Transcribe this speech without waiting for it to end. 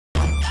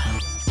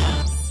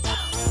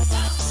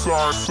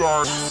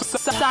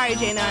Sorry,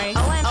 J-Nari.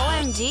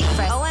 OMG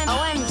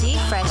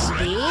fresh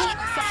B.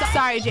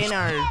 Sorry,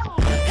 J-Nari.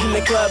 In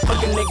the club,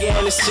 fucking nigga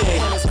and his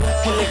chick.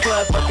 In the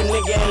club, fucking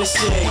nigga and his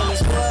chick.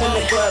 In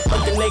the club,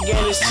 fucking nigga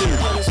and his chick.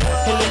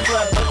 In the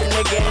club, fucking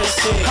nigga and his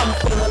chick. I'm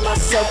feeling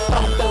myself,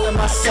 I'm feeling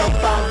myself,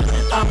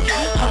 I'm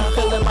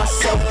feeling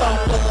myself, I'm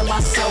feeling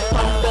myself,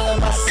 I'm feeling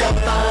myself.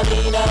 I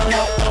need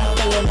help, I'm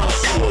feeling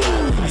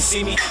myself. You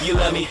see me, you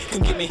love me,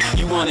 come get me,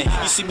 you want it.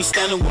 You see me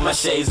standing with my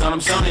shades on, I'm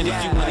zoning.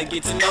 If you wanna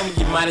get to know me,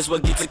 you might as well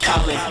get to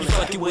calling. You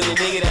fucking with a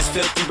nigga that's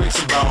filthy, bricks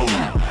and bone.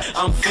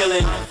 I'm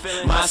feeling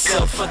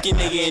myself, fucking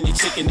nigga and the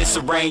chicken, this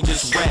a range,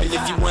 just rapping.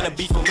 If you wanna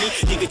be for me,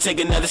 you can take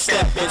another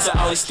step into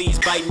all these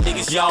biting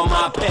niggas, y'all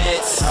my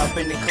pets. Up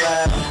in the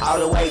club, all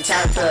the way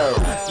turned through.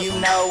 You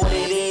know what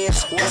it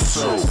is, what's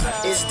true?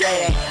 It's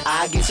that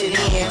I get it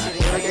in.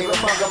 Never give a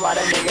fuck about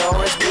a nigga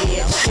or his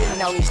bitch.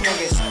 Shitting on these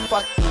niggas,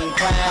 fucking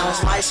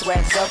clowns. My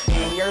swag's up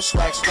and your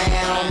swag's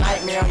down.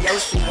 Nightmare on your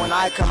street when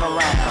I come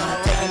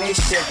around. Taking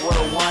this shit with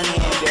a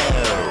one-hand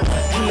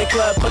down. In the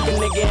club, fucking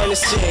nigga and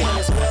his chick.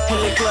 In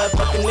the club,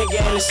 fucking nigga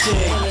and his chick.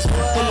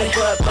 In the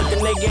club, fucking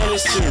nigga and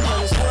his chick.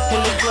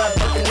 In the club,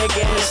 fucking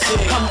nigga and his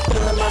chick. I'm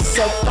feeling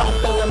myself, I'm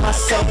feeling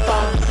myself,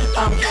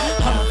 I'm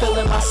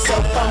feeling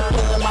myself, I'm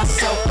feeling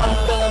myself, I'm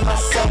feeling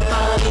myself.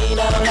 I need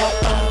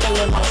help, I'm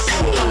feeling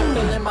myself. I'm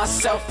feeling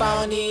myself, I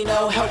don't need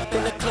no help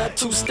in the club.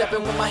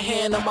 Two-stepping with my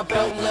hand on my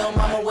belt. Lil'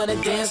 mama wanna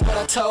dance, but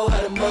I told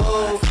her to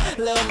move.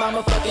 Lil'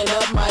 mama fucking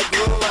up my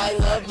groove. I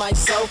love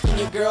myself and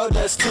your girl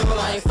does too.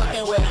 I ain't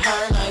fucking with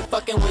her and I ain't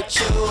fucking with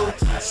you.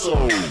 So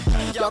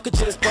y'all could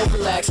just both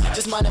relax,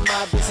 just minding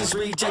my business,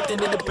 rejecting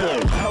in the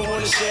boom. I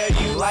wanna share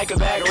you like a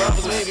bag of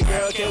ruffles. Baby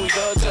girl, can we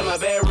go to my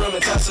bedroom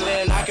and tussle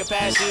and I can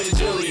pass you to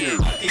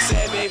Julian. He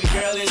said, baby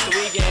girl, it's the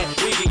weekend,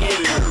 we can get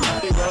it.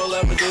 He roll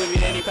up a doobie,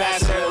 then he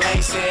passed her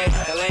Langston.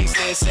 And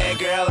Langston said,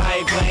 girl, I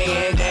ain't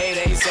playing.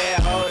 They said,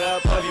 hold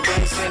up, of your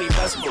brakes, and he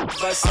bust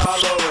all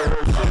over her.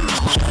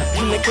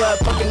 In the club,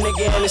 fucking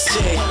nigga and his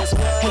chick.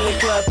 In the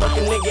club,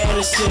 fucking nigga and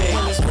his chick.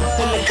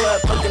 In the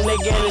club, fucking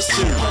nigga and his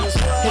chick.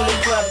 In the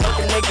club,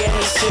 fucking nigga and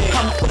his chick.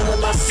 I'm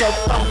feeling myself,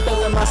 I'm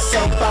feeling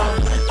myself,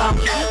 I'm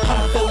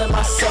feeling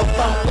myself,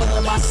 I'm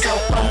feeling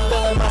myself, I'm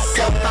feeling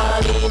myself.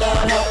 I need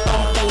help,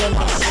 I'm feeling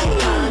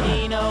myself. I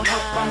need no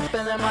help, I'm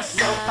feeling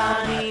myself. I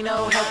need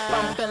no help,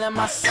 I'm feeling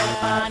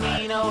myself. I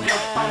need no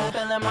help, I'm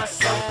feeling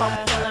myself.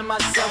 I'm feeling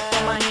myself.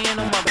 Put my hand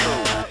on my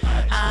boob.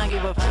 I don't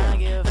give a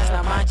fuck, that's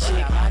not my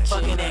chick.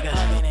 Fucking nigga,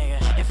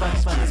 and fuck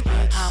this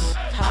bitch.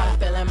 I'm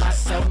feeling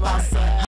myself.